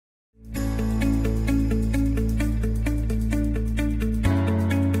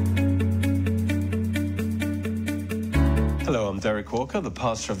Derek Walker, the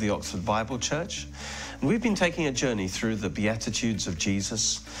pastor of the Oxford Bible Church. And we've been taking a journey through the Beatitudes of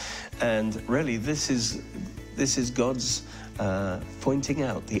Jesus. And really, this is God's pointing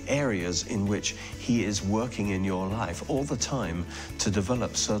out the areas in which he is working in your life all the time to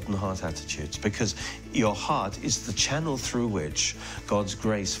develop certain heart attitudes, because your heart is the channel through which God's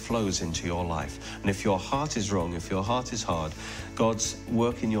grace flows into your life. And if your heart is wrong, if your heart is hard, God's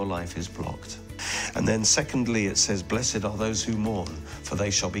work in your life is blocked. And then secondly, it says, blessed are those who mourn, for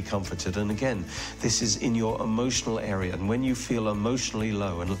they shall be comforted. And again, this is in your emotional area. And when you feel emotionally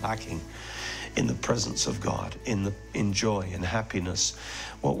low and lacking in the presence of God, in joy and happiness,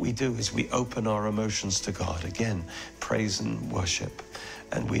 what we do is we open our emotions to God. Again, praise and worship.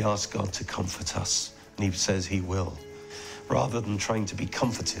 And we ask God to comfort us. And he says he will, rather than trying to be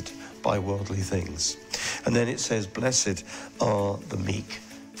comforted by worldly things. And then it says, blessed are the meek,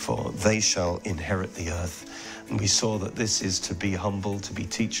 for they shall inherit the earth. And we saw that this is to be humble, to be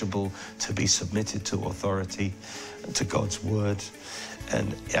teachable, to be submitted to authority, to God's word.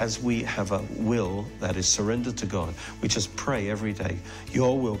 And as we have a will that is surrendered to God, we just pray every day,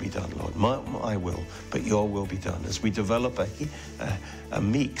 your will be done, Lord. My will, but your will be done. As we develop a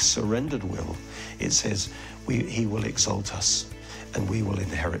meek, surrendered will, it says he will exalt us and we will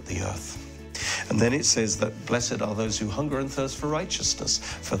inherit the earth. And then it says that blessed are those who hunger and thirst for righteousness,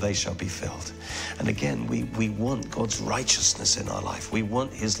 for they shall be filled. And again, we want God's righteousness in our life. We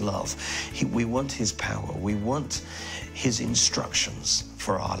want his love. We want his power. We want his instructions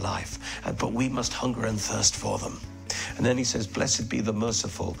for our life. But we must hunger and thirst for them. And then he says, blessed be the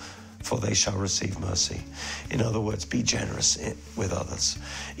merciful, for they shall receive mercy. In other words, be generous with others,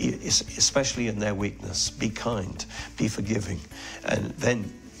 especially in their weakness. Be kind, be forgiving, and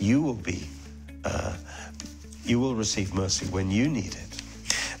then you will receive mercy when you need it.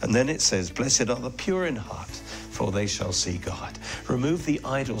 And then it says, blessed are the pure in heart, for they shall see God. Remove the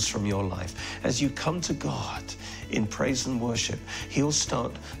idols from your life. As you come to God in praise and worship, he'll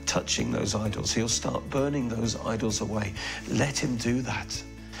start touching those idols. He'll start burning those idols away. Let him do that.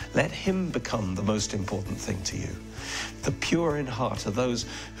 Let him become the most important thing to you. The pure in heart are those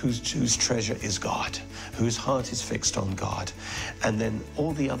whose treasure is God, whose heart is fixed on God. And then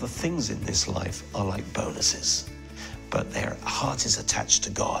all the other things in this life are like bonuses. But their heart is attached to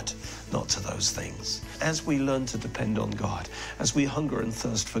God, not to those things. As we learn to depend on God, as we hunger and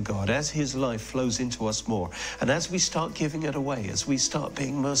thirst for God, as his life flows into us more, and as we start giving it away, as we start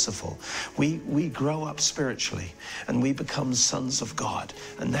being merciful, we grow up spiritually and we become sons of God.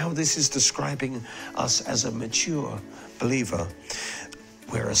 And now this is describing us as a mature believer.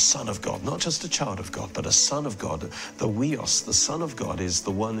 We're a son of God, not just a child of God, but a son of God. The huios, the son of God, is the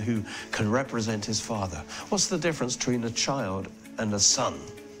one who can represent his father. What's the difference between a child and a son,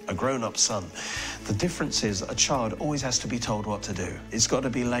 a grown-up son? The difference is a child always has to be told what to do. It's got to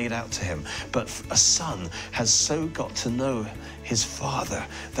be laid out to him. But a son has so got to know his father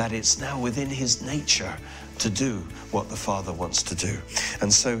that it's now within his nature to do what the father wants to do.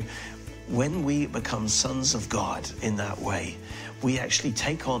 And so when we become sons of God in that way, we actually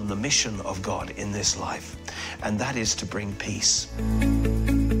take on the mission of God in this life, and that is to bring peace.